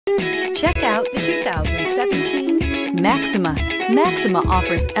Check out the 2017 Maxima. Maxima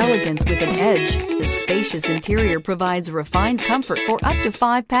offers elegance with an edge. The spacious interior provides refined comfort for up to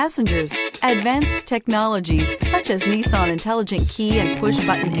 5 passengers. Advanced technologies such as Nissan Intelligent Key and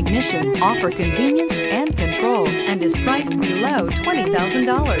push-button ignition offer convenience and control and is priced below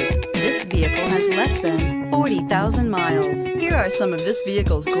 $20,000. This vehicle has less than 40,000 miles. Here are some of this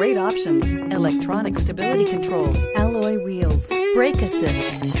vehicle's great options: electronic stability control, alloy wheels, brake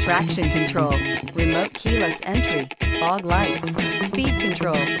assist, traction control, remote keyless entry, fog lights, speed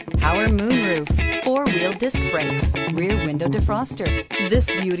control, power moonroof, 4-wheel disc brakes, rear window defroster. This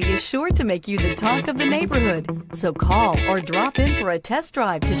beauty is sure to make you the talk of the neighborhood. So call or drop in for a test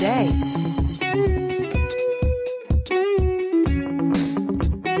drive today.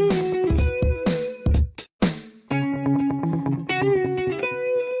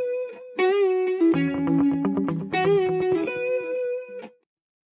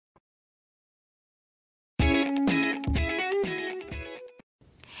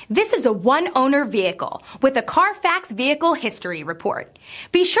 This is a one-owner vehicle with a Carfax Vehicle History Report.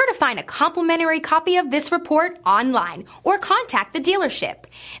 Be sure to find a complimentary copy of this report online or contact the dealership.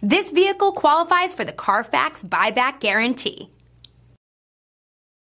 This vehicle qualifies for the Carfax Buyback Guarantee.